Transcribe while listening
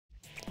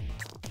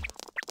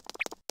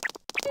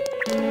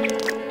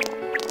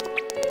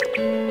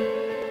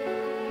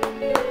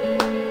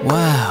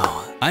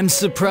Wow, I'm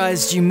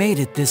surprised you made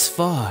it this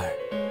far.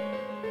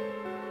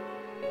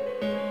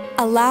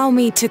 Allow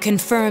me to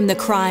confirm the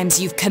crimes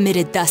you've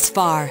committed thus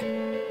far.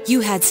 You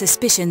had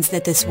suspicions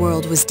that this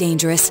world was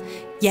dangerous,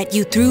 yet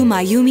you threw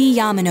Mayumi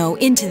Yamano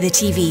into the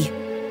TV.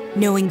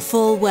 Knowing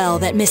full well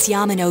that Miss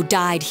Yamano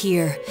died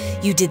here,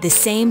 you did the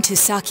same to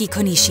Saki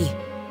Konishi.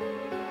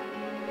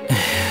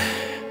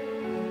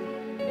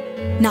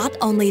 Not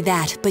only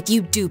that, but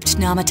you duped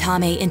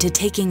Namatame into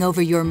taking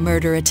over your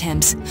murder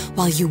attempts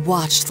while you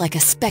watched like a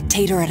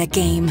spectator at a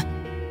game.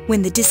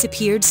 When the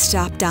disappeared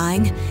stopped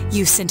dying,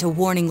 you sent a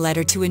warning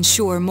letter to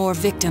ensure more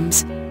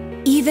victims.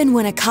 Even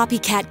when a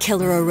copycat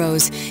killer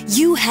arose,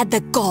 you had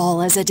the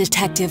gall as a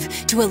detective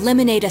to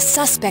eliminate a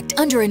suspect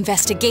under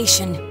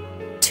investigation.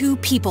 2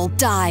 people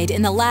died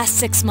in the last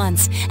 6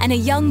 months, and a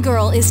young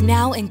girl is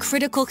now in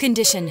critical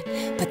condition.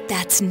 But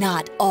that's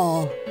not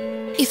all.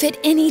 If at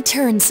any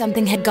turn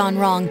something had gone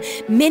wrong,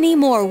 many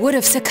more would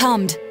have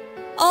succumbed.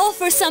 All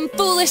for some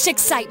foolish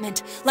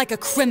excitement, like a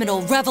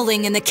criminal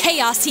reveling in the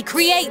chaos he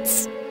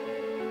creates.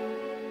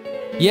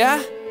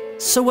 Yeah?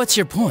 So what's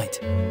your point?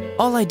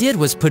 All I did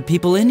was put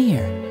people in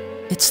here.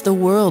 It's the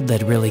world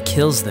that really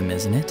kills them,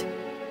 isn't it?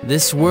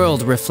 This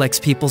world reflects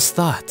people's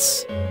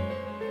thoughts.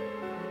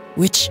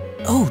 Which,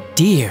 oh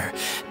dear,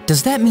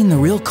 does that mean the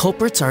real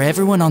culprits are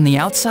everyone on the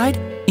outside,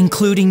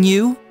 including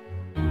you?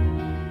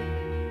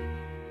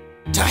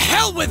 To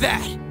hell with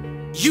that!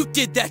 You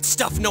did that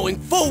stuff knowing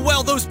full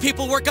well those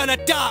people were gonna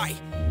die!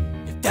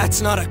 If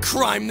that's not a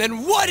crime,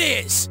 then what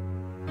is?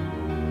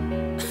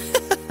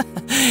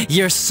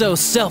 You're so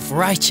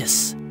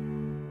self-righteous.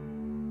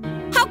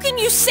 How can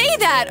you say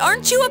that?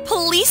 Aren't you a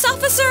police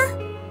officer?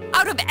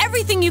 Out of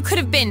everything you could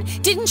have been,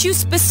 didn't you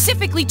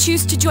specifically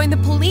choose to join the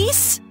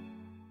police?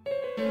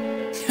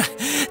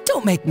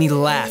 Don't make me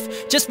laugh.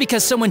 Just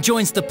because someone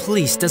joins the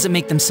police doesn't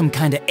make them some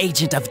kind of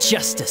agent of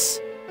justice.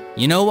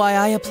 You know why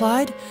I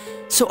applied?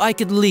 So I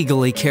could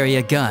legally carry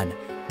a gun.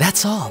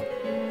 That's all.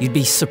 You'd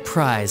be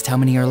surprised how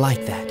many are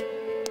like that.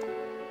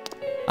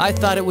 I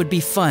thought it would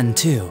be fun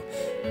too,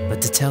 but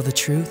to tell the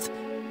truth,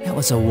 that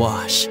was a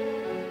wash.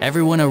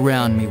 Everyone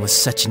around me was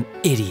such an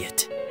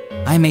idiot.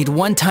 I made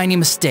one tiny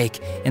mistake,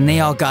 and they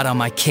all got on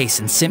my case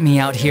and sent me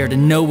out here to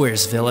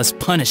Nowheresville as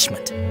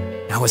punishment.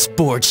 I was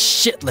bored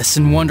shitless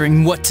and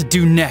wondering what to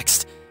do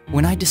next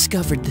when I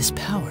discovered this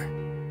power.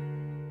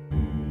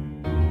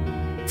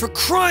 For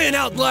crying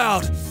out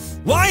loud!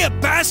 Why a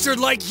bastard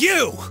like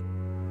you?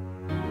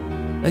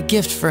 A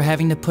gift for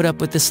having to put up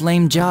with this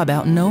lame job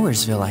out in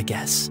Nowheresville, I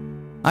guess.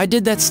 I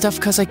did that stuff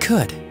 'cause I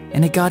could,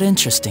 and it got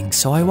interesting,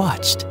 so I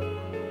watched.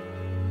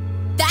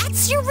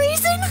 That's your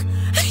reason?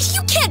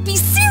 You can't be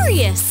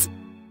serious!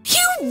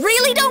 You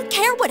really don't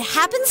care what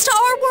happens to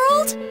our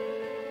world?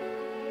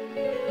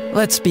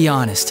 Let's be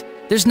honest,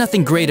 there's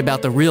nothing great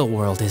about the real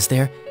world, is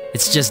there?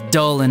 It's just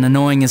dull and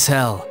annoying as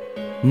hell.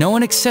 No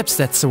one accepts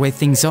that's the way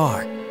things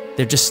are.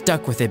 They're just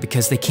stuck with it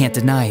because they can't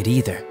deny it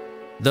either.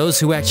 Those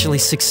who actually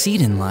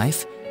succeed in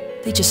life,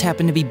 they just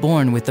happen to be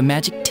born with a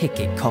magic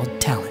ticket called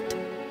talent.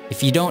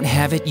 If you don't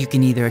have it, you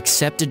can either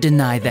accept or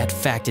deny that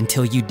fact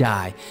until you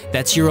die.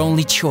 That's your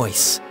only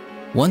choice.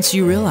 Once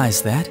you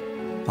realize that,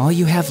 all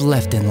you have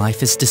left in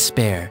life is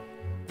despair.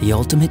 The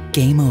ultimate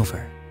game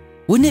over.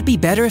 Wouldn't it be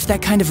better if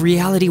that kind of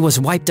reality was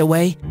wiped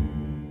away?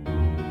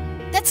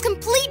 That's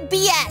complete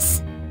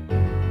BS!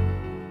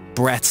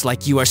 Brats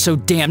like you are so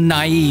damn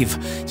naive.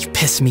 You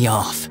piss me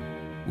off.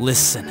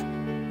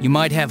 Listen, you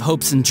might have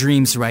hopes and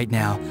dreams right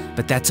now,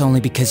 but that's only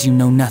because you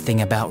know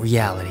nothing about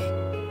reality.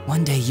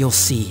 One day you'll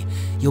see.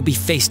 You'll be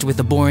faced with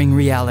a boring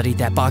reality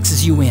that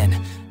boxes you in,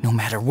 no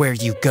matter where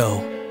you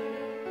go.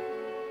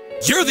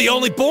 You're the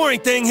only boring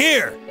thing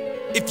here!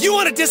 If you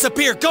want to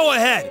disappear, go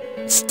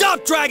ahead!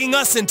 Stop dragging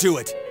us into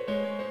it!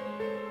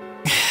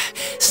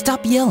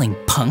 Stop yelling,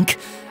 punk.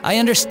 I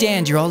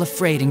understand you're all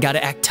afraid and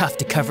gotta act tough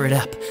to cover it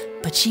up,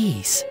 but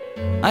geez.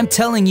 I'm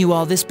telling you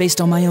all this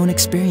based on my own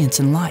experience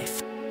in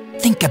life.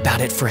 Think about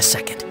it for a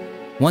second.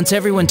 Once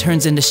everyone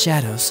turns into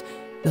shadows,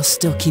 they'll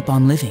still keep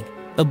on living,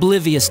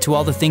 oblivious to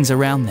all the things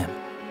around them.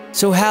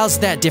 So how's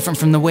that different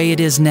from the way it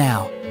is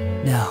now?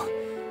 No,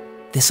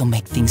 this'll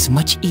make things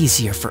much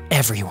easier for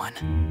everyone.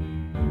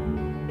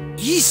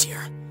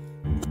 Easier?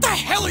 What the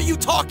hell are you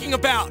talking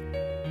about?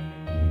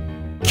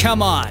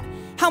 Come on,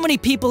 how many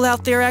people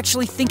out there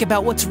actually think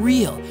about what's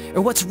real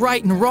or what's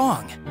right and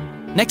wrong?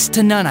 Next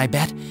to none, I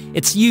bet.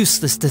 It's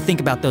useless to think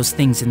about those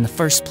things in the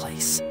first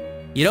place.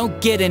 You don't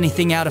get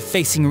anything out of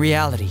facing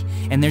reality,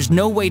 and there's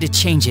no way to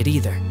change it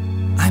either.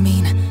 I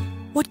mean,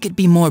 what could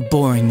be more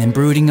boring than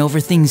brooding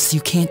over things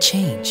you can't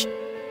change?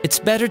 It's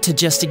better to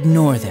just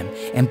ignore them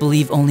and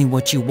believe only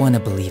what you want to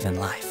believe in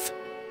life.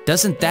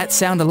 Doesn't that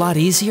sound a lot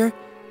easier?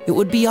 It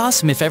would be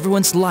awesome if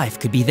everyone's life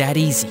could be that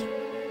easy.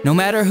 No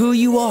matter who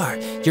you are,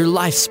 your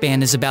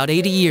lifespan is about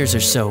 80 years or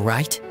so,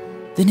 right?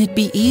 Then it'd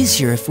be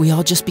easier if we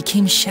all just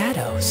became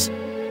shadows.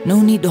 No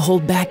need to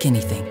hold back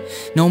anything.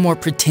 No more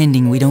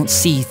pretending we don't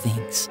see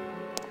things.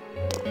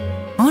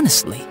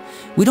 Honestly,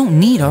 we don't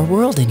need our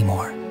world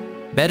anymore.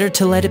 Better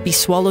to let it be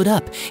swallowed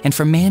up and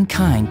for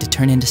mankind to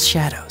turn into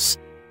shadows.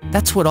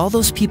 That's what all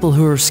those people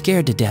who are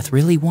scared to death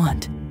really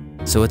want.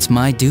 So it's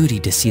my duty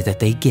to see that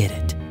they get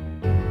it.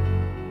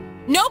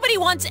 Nobody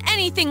wants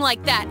anything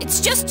like that.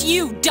 It's just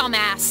you,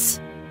 dumbass.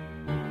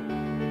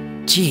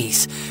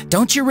 Jeez,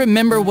 don't you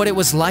remember what it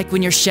was like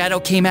when your shadow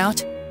came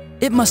out?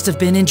 It must have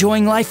been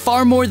enjoying life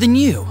far more than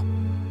you.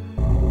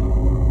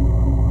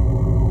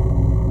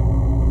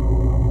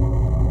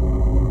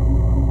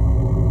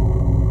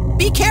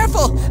 Be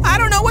careful! I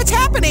don't know what's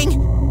happening!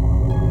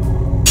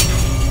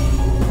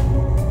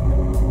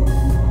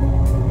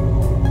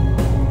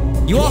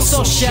 You all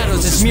saw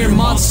shadows as mere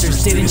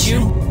monsters, didn't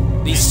you?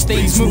 These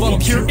things move on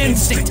pure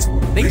instinct.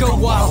 They go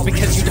wild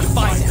because you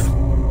defy them.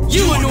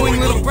 You annoying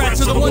little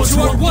brats are the ones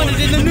who are wanted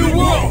in the new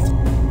world!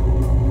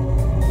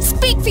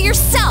 Speak for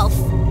yourself!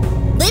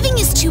 Living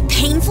is too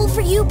painful for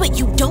you, but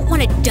you don't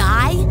want to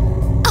die?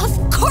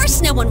 Of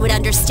course no one would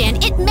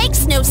understand. It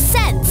makes no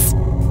sense.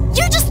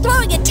 You're just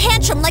throwing a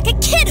tantrum like a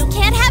kid who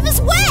can't have his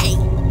way!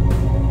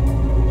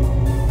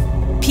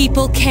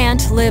 People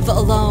can't live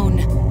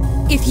alone.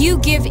 If you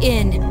give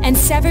in and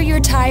sever your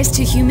ties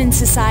to human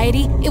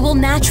society, it will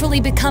naturally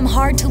become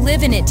hard to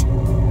live in it.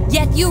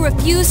 Yet you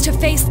refuse to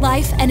face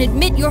life and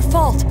admit your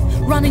fault,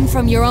 running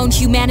from your own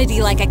humanity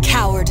like a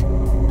coward.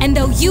 And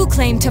though you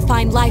claim to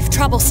find life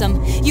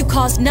troublesome, you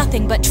cause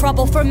nothing but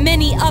trouble for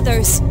many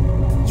others.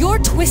 Your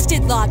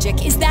twisted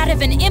logic is that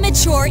of an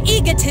immature,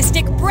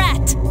 egotistic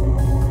brat.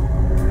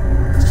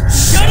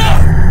 Shut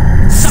up!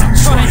 Stop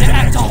trying to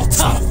act all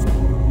tough!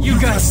 You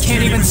guys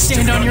can't even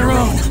stand on your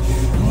own,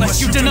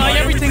 unless you deny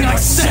everything I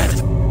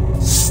said!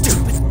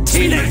 Stupid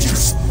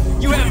teenagers!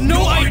 You have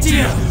no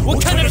idea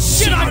what kind of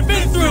shit I've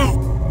been through!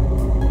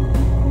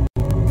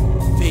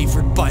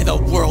 Favored by the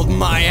world,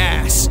 my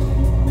ass!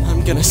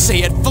 I'm gonna say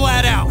it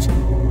flat out!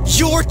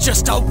 You're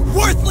just a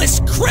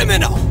worthless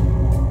criminal!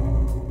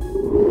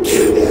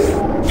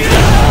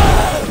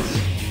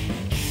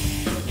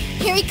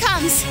 Here he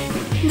comes.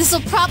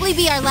 This'll probably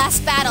be our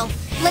last battle.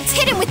 Let's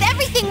hit him with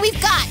everything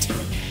we've got!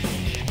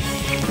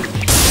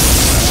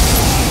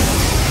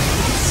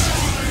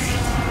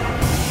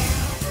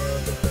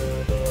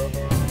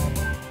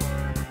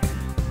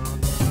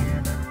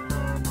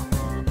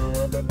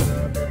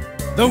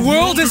 The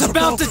world is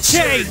about to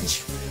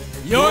change!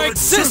 Your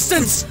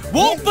existence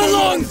won't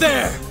belong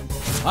there!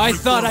 I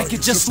thought I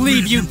could just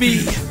leave you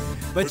be,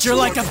 but you're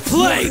like a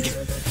plague!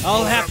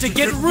 I'll have to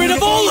get rid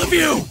of all of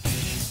you!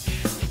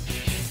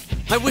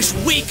 I wish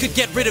we could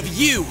get rid of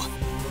you,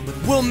 but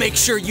we'll make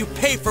sure you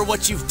pay for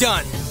what you've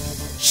done.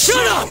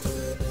 Shut up!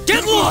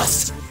 Get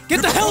lost!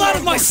 Get the hell out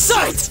of my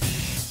sight!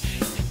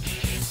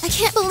 I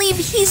can't believe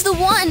he's the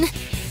one!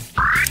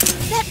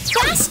 That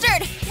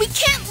bastard! We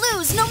can't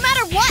lose, no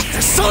matter what!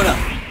 Persona!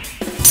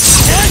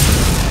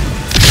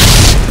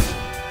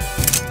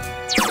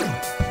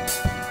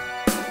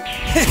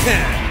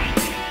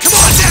 Come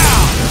on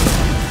down!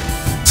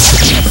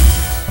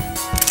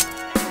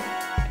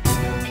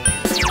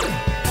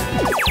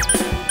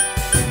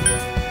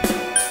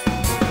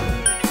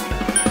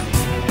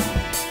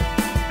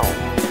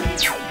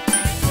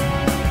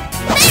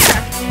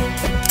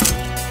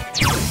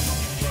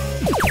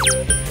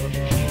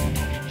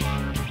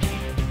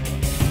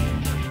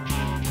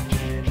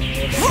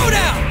 Throw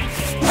down!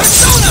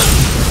 Persona!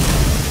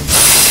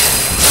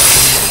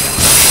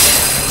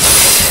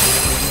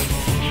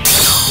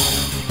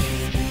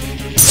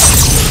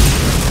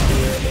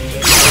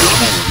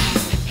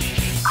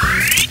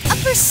 A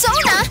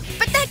persona?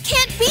 But that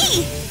can't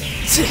be!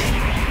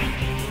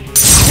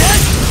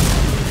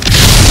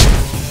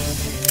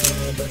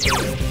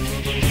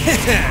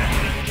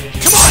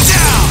 Come on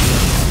down!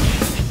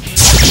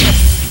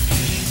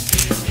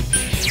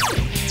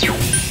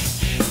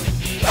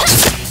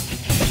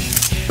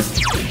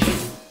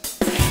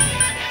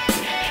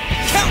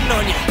 Counting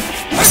on you!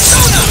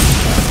 Persona!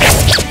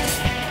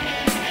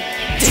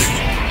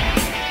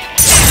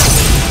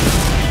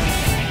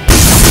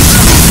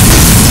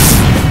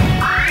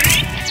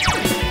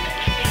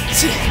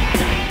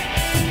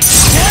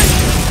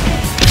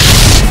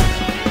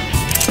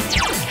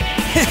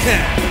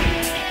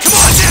 Come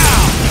on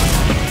down!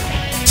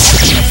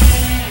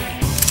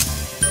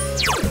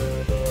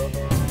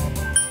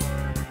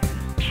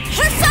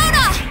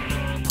 Persona!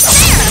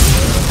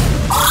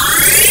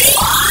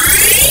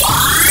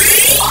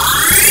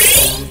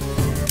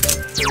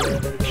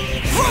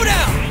 Throw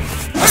down!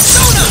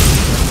 Persona!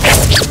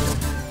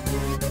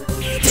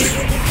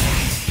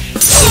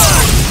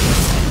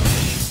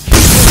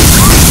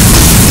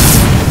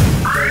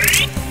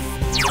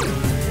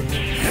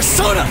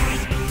 Persona!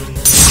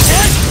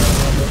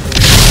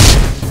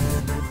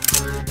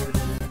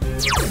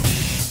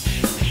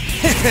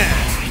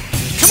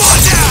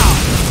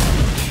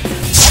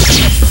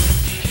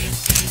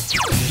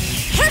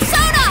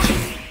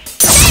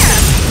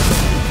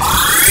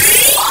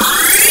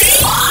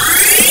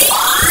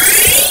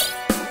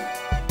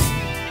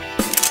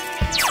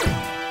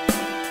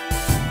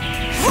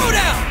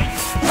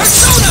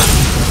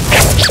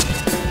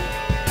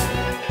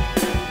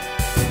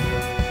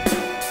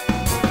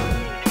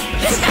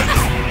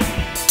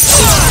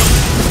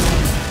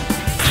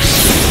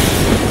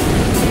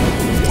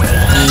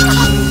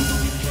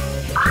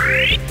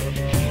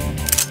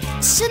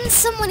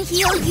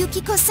 heal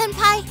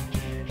Yukiko-senpai?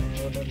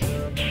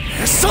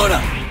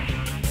 Persona!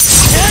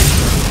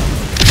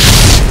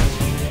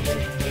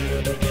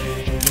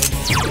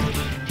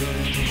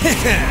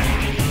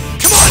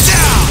 Come on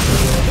down!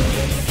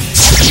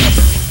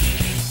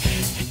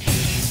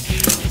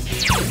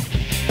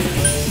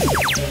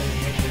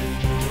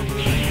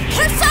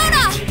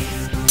 Persona!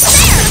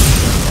 There!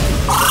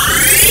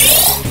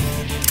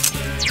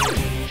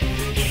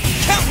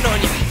 Counting on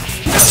you!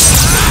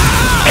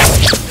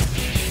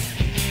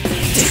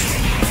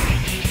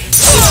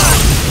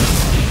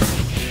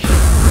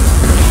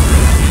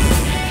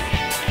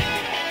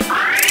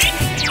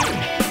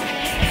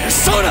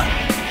 Persona!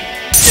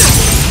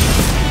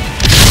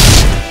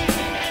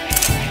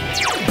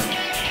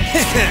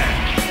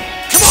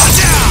 Come on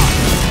down!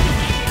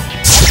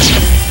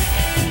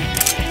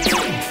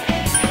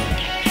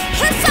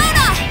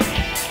 Persona!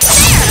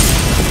 There!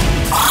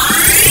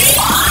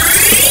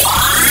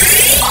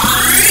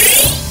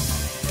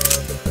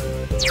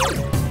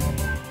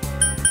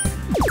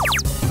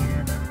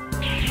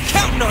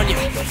 Counting on you!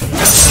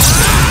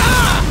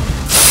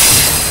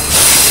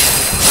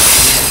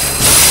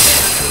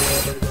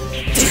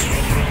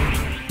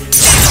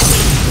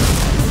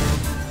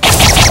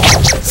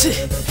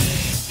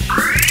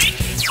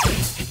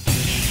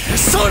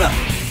 Persona!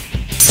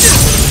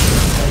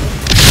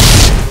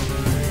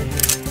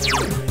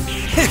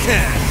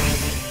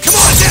 Come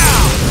on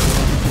down!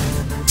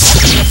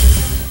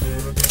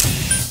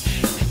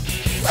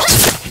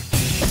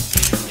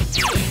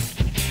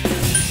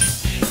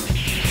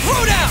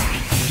 Throw down!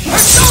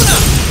 Persona!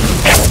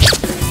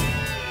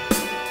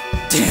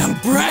 Damn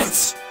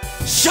brats!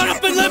 Shut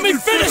up and let me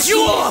finish you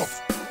off!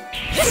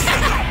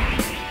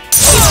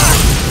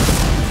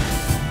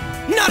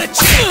 Not a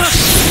chance!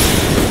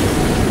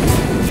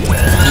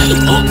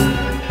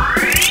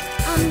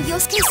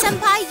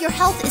 Yosuke-senpai, your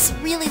health is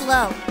really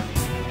low.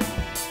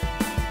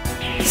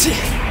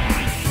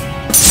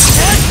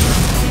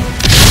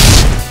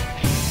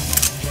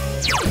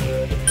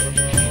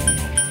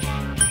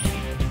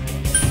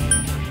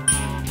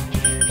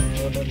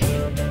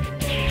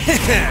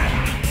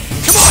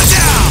 Come on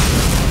down!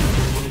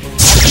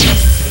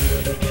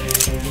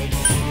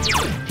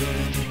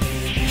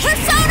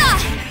 Persona!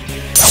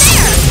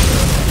 There!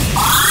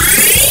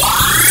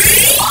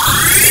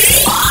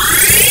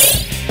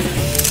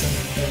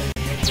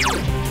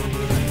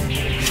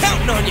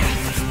 Counting on you!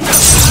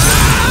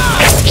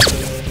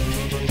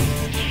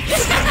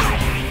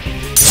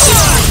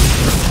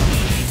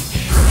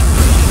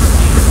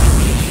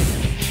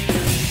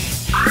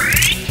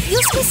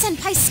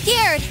 Yosuke-senpai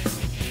scared.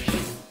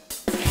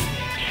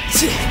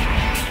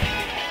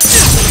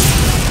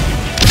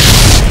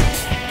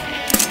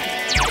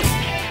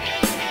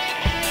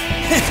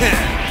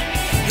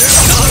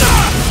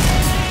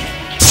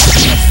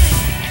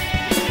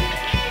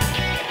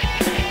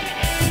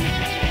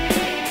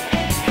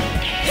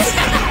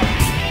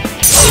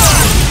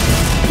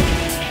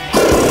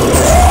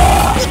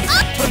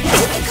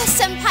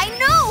 Yukiko-senpai,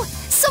 no!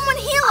 Someone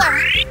heal her!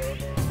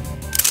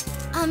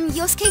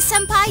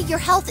 Yosuke-senpai, your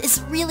health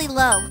is really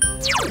low.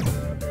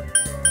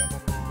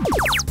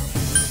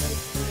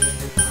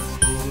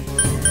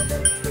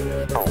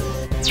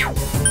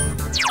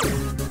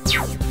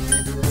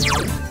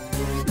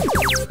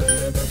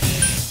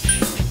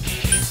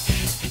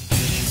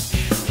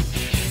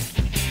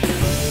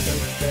 Persona!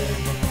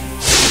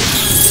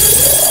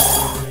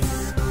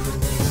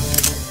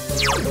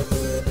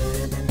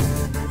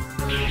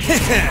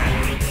 There!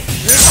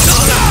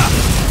 Throw down!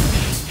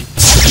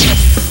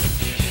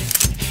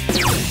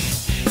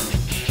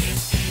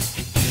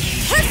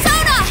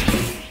 Persona!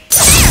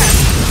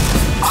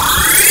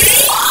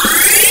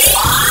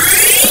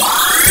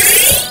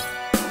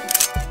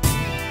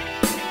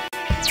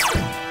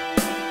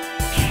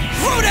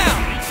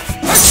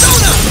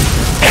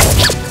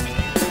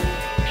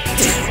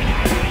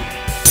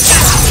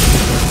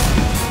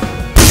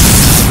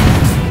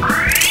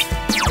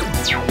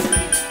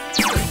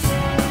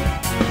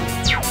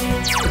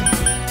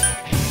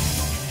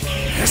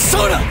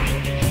 Persona!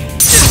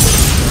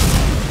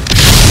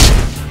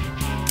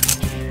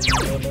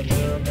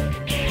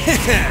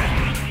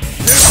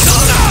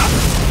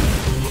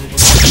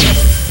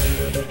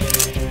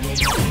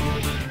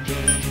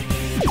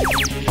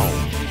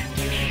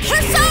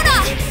 Persona!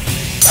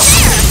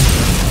 There!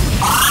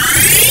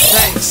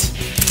 Thanks.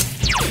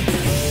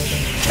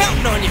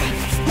 Counting on you.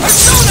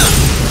 Persona!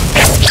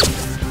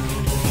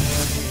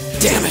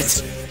 Damn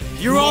it!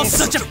 You're all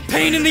such a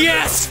pain in the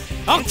ass!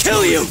 I'll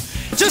kill you!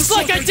 Just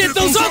like I did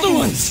those other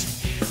ones!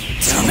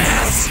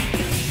 Dumbass!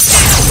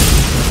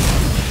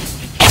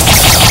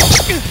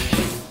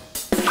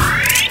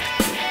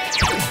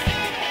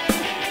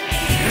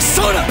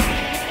 Persona!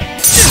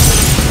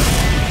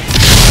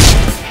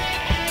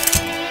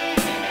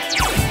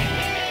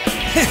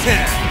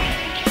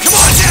 Come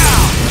on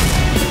down!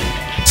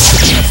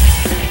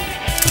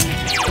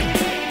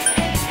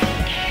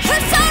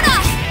 Persona!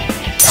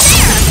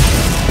 There!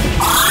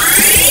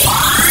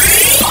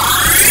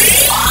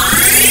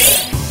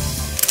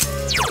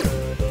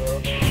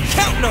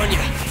 Counting on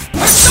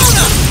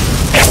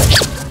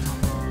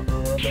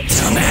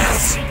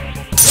Dumbass!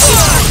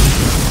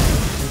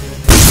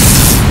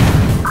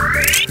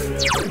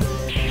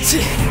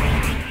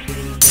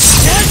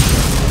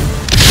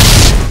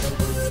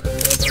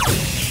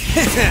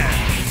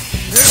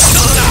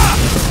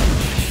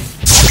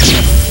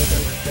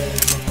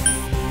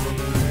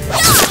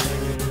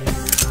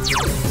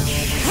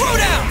 Throw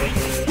down!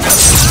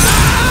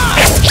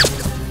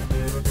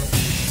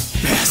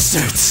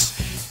 Bastards!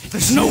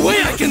 There's no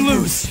way I can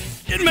lose!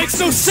 It makes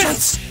no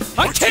sense!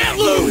 I can't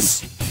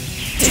lose!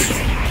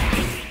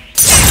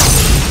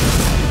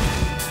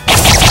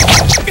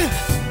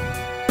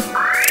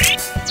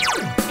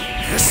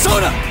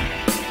 Soda!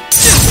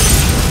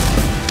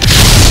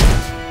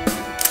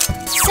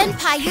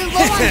 Senpai, you're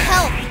low on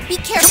health. Be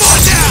careful. Come on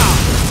down!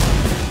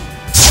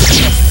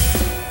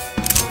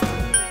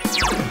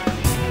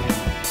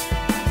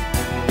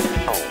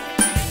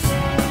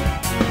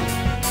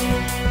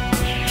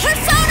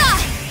 Persona!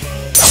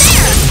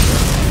 There!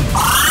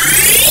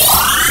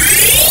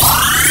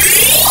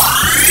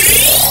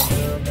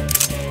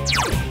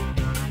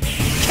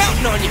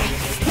 Counting on you!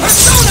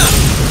 Persona!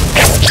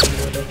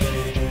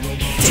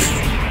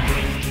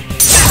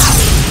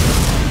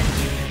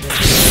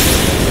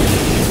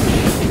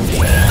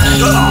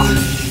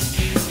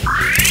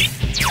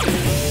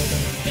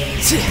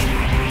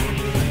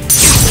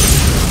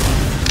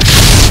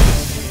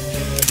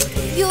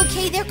 You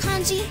okay there,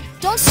 Kanji?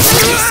 Don't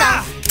strain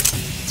yourself.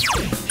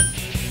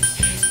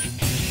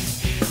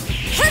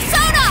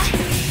 Persona!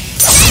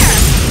 There!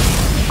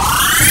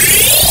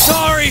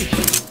 Sorry!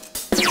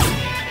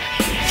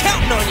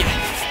 Counting on you!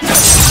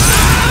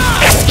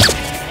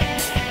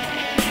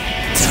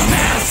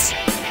 Dumbass!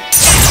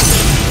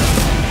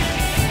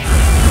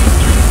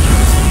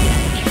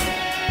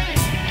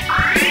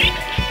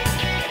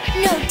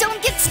 No,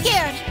 don't get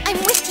scared. I'm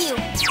with you.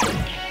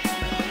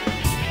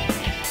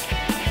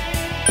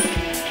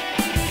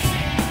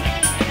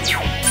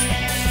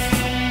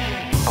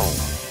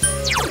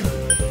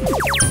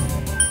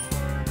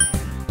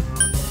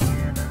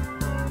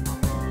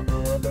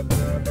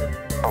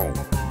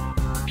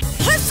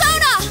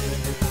 Persona!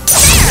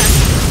 There!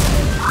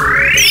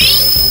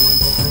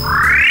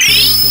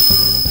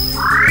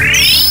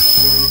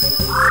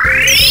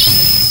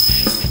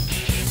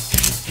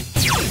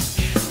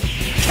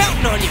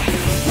 Counting on you!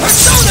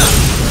 Persona!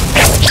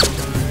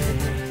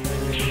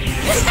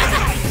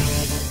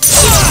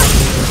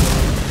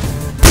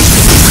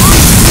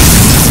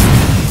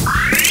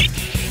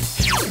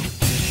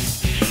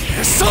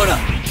 Persona!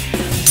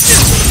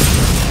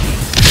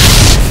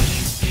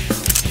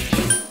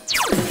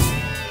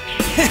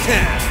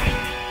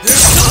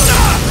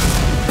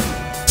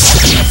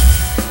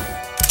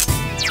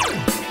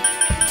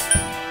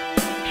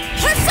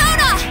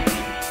 Persona!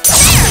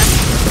 There!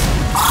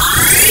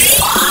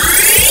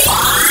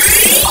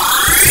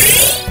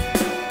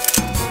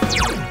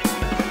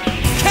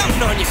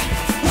 Counting on you!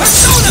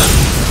 Persona!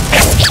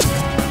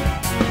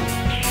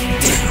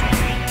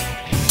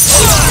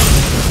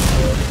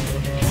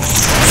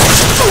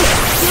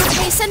 You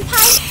okay,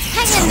 Senpai?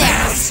 Hang in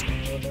there.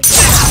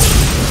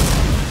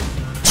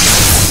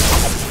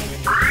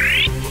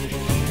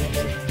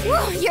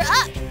 Woo, you're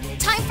up.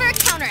 Time for a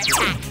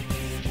counterattack.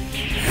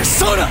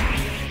 Persona!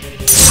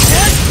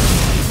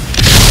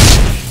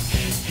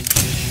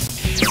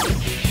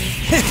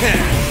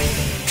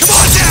 Come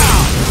on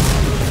down!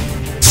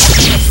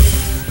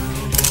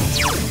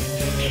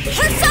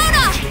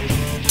 Persona!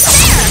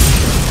 There!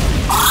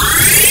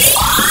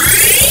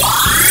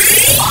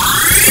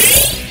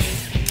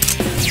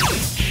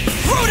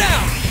 Throw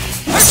down!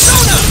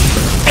 Persona!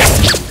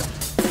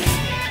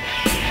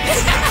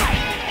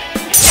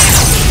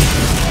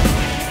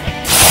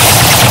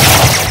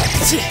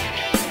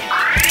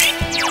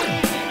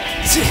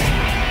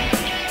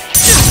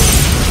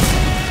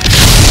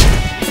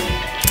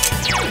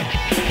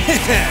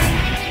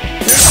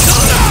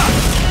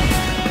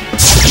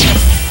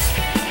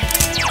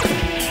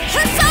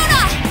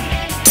 Persona!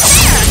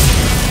 There!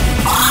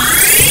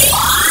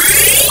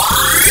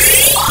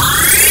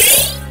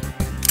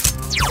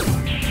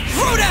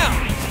 Throw down!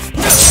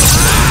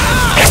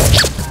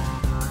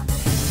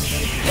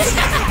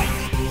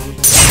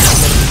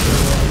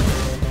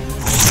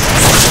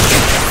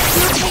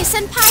 You okay,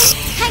 Senpai?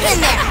 Hang in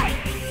there.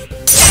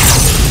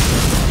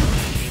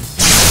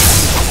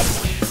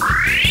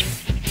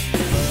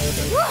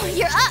 Woo,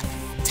 you're up.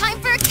 Time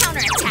for a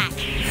counterattack.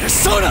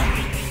 Persona!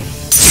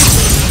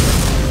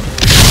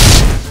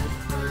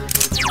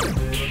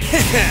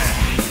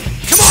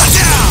 Come on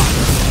down!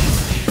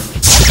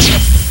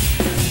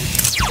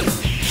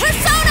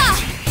 Persona!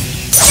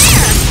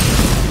 There!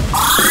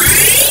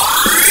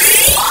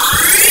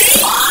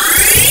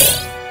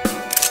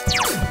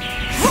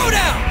 Throw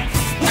down!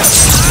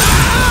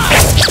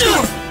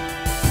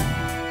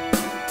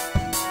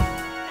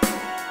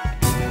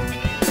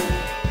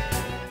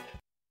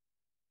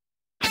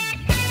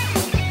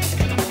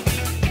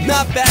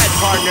 Not bad,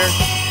 partner.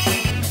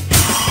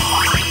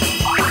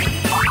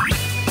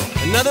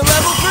 Another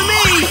level for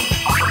me!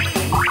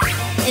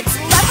 It's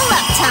level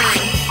up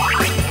time.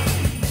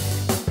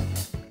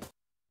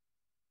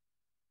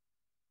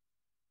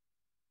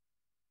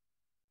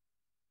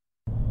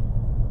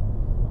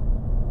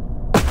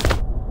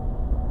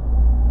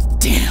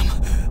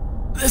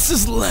 This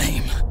is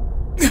lame.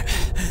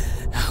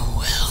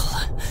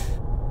 Well,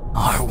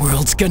 our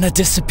world's gonna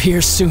disappear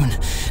soon,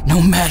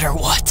 no matter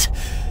what.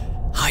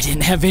 I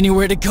didn't have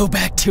anywhere to go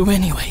back to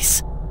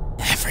anyways.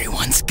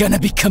 Everyone's gonna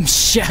become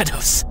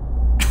shadows.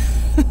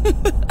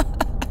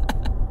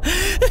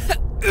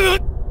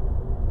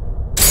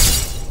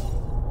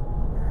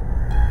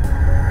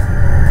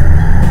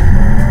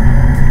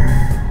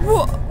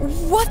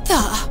 What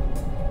the?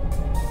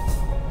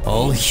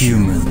 All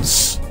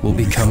humans will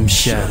become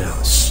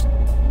shadows,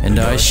 and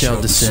I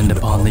shall descend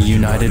upon the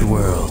united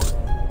world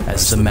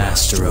as the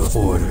master of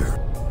order.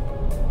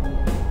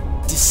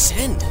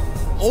 Descend?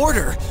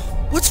 Order?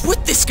 What's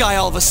with this guy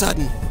all of a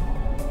sudden?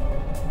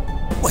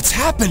 What's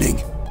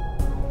happening?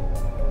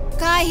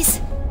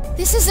 Guys,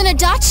 this isn't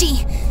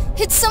Adachi.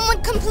 It's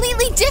someone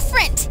completely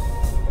different.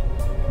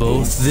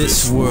 Both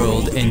this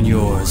world and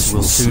yours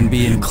will soon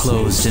be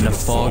enclosed in a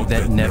fog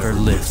that never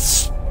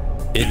lifts.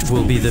 It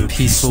will be the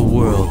peaceful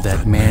world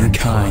that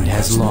mankind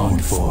has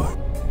longed for.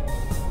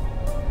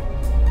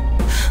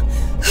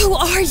 Who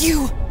are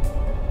you?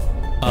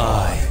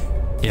 I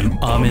am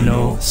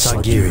Amino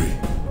Sagiri,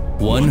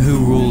 one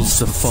who rules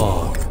the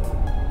fog,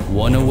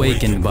 one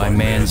awakened by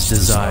man's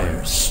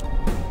desires.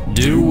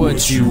 Do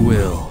what you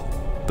will,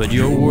 but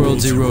your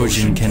world's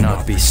erosion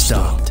cannot be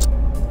stopped.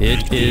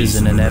 It is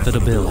an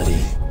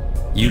inevitability.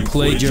 You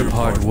played your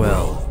part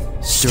well,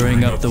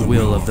 stirring up the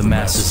will of the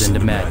masses into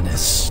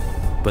madness.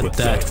 But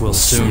that will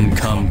soon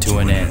come to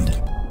an end.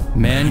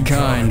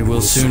 Mankind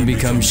will soon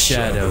become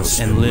shadows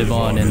and live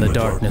on in the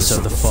darkness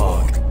of the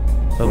fog,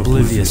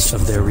 oblivious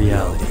of their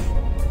reality.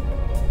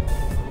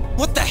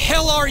 What the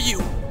hell are you?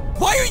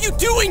 Why are you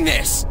doing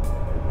this?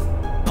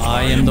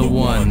 I am the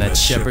one that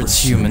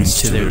shepherds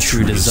humans to their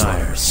true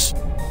desires.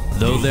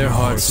 Though their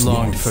hearts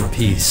longed for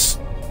peace,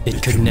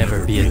 it could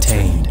never be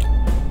attained.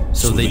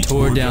 So they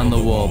tore down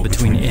the wall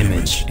between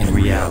image and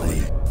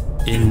reality.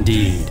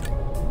 Indeed,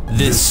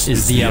 this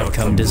is the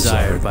outcome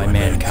desired by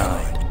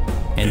mankind,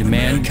 and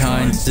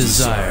mankind's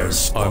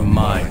desires are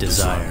my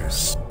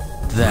desires.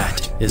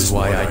 That is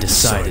why I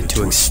decided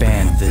to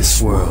expand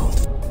this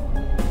world.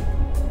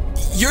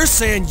 You're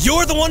saying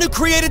you're the one who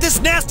created this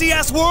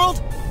nasty-ass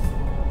world?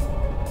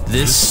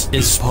 This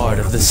is part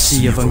of the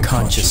sea of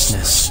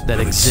unconsciousness that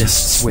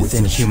exists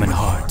within human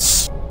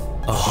hearts.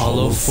 A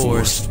hollow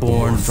forest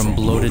born from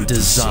bloated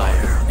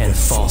desire and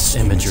false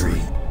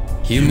imagery.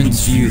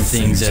 Humans view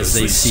things as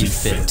they see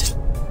fit.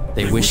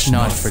 They wish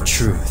not for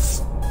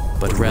truth,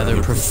 but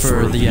rather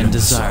prefer the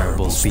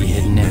undesirables be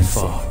hidden in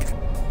fog.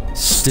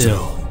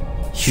 Still,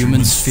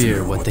 humans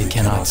fear what they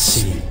cannot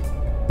see.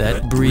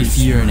 That brief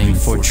yearning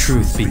for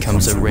truth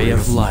becomes a ray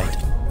of light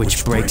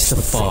which breaks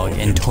the fog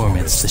and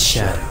torments the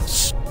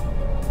shadows.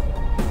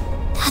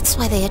 That's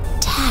why they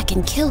attack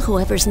and kill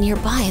whoever's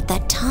nearby at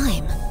that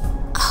time.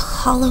 A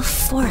hollow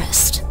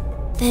forest.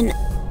 Then,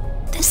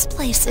 this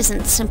place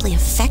isn't simply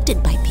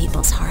affected by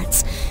people's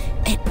hearts.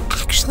 It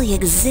actually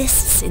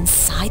exists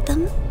inside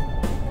them?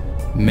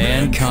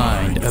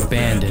 Mankind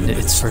abandoned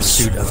its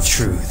pursuit of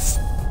truth,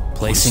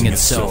 placing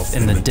itself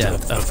in the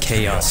depth of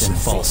chaos and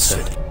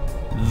falsehood.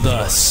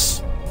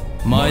 Thus,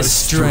 my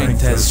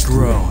strength has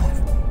grown,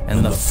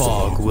 and the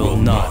fog will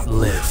not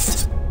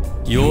lift.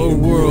 Your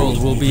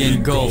world will be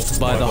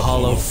engulfed by the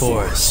hollow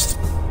forest.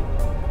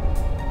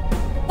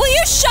 Will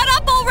you shut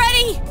up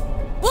already?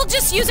 We'll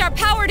just use our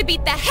power to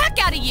beat the heck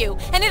out of you,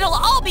 and it'll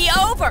all be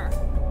over.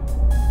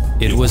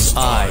 It was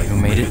I who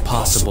made it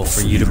possible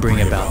for you to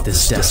bring about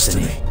this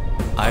destiny.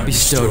 I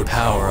bestowed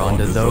power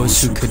onto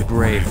those who could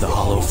brave the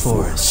hollow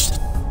forest.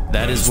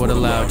 That is what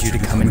allowed you to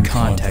come in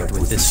contact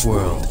with this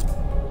world,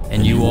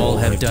 and you all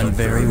have done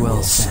very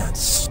well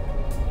since.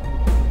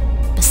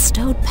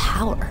 Bestowed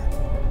power?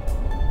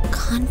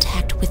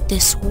 Contact with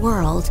this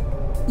world?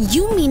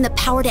 You mean the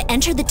power to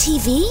enter the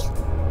TV?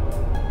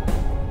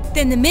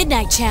 Then the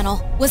Midnight Channel,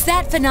 was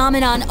that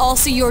phenomenon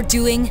also your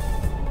doing?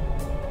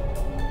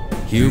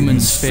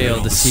 Humans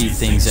fail to see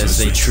things as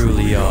they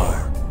truly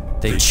are.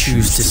 They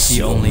choose to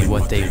see only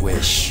what they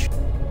wish.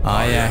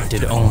 I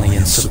acted only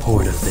in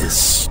support of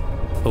this.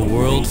 A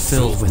world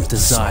filled with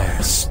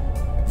desires,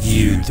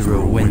 viewed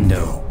through a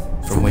window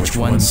from which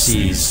one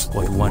sees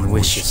what one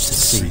wishes to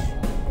see.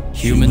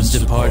 Humans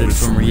departed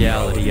from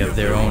reality of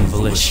their own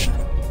volition,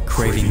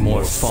 craving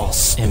more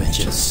false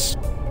images.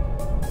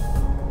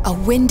 A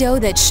window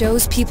that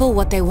shows people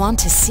what they want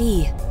to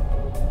see.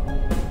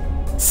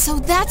 So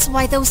that's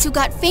why those who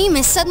got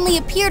famous suddenly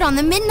appeared on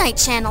the Midnight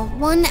Channel,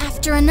 one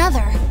after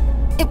another.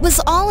 It was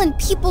all in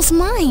people's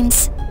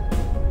minds.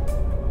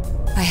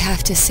 I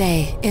have to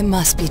say, it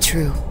must be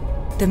true.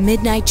 The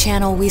Midnight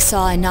Channel we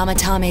saw in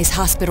Namatame's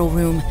hospital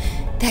room,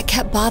 that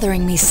kept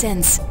bothering me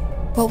since.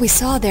 What we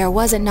saw there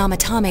wasn't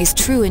Namatame's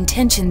true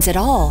intentions at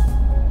all.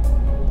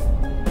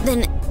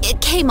 Then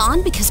it came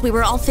on because we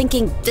were all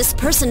thinking, this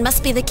person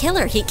must be the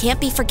killer, he can't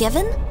be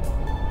forgiven?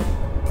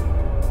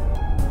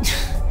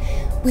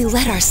 We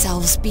let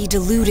ourselves be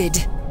deluded.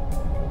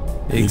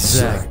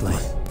 Exactly.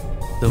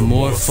 The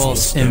more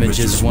false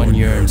images one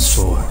yearns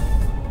for,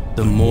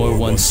 the more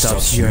one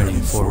stops yearning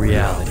for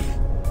reality.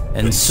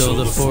 And so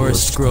the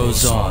forest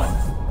grows on.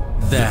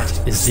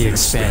 That is the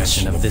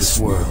expansion of this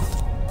world.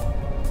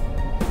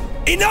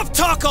 Enough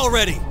talk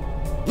already!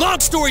 Long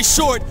story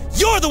short,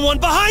 you're the one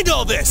behind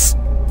all this!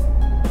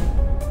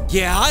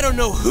 Yeah, I don't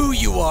know who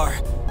you are,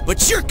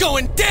 but you're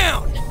going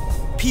down!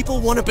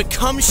 People want to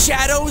become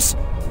shadows?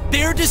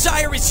 Their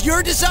desire is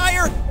your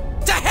desire?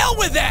 To hell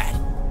with that!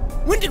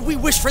 When did we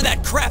wish for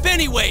that crap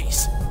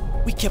anyways?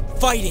 We kept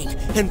fighting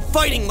and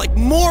fighting like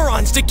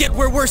morons to get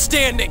where we're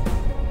standing!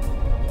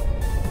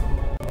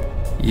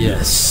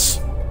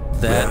 Yes,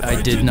 that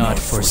I did not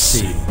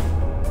foresee.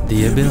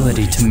 The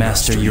ability to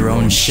master your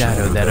own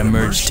shadow that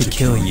emerged to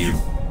kill you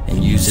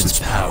and use its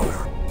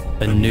power.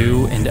 A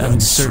new and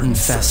uncertain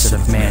facet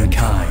of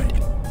mankind.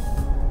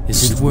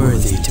 Is it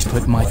worthy to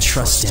put my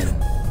trust in?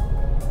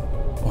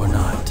 Or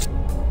not?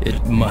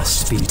 It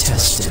must be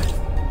tested.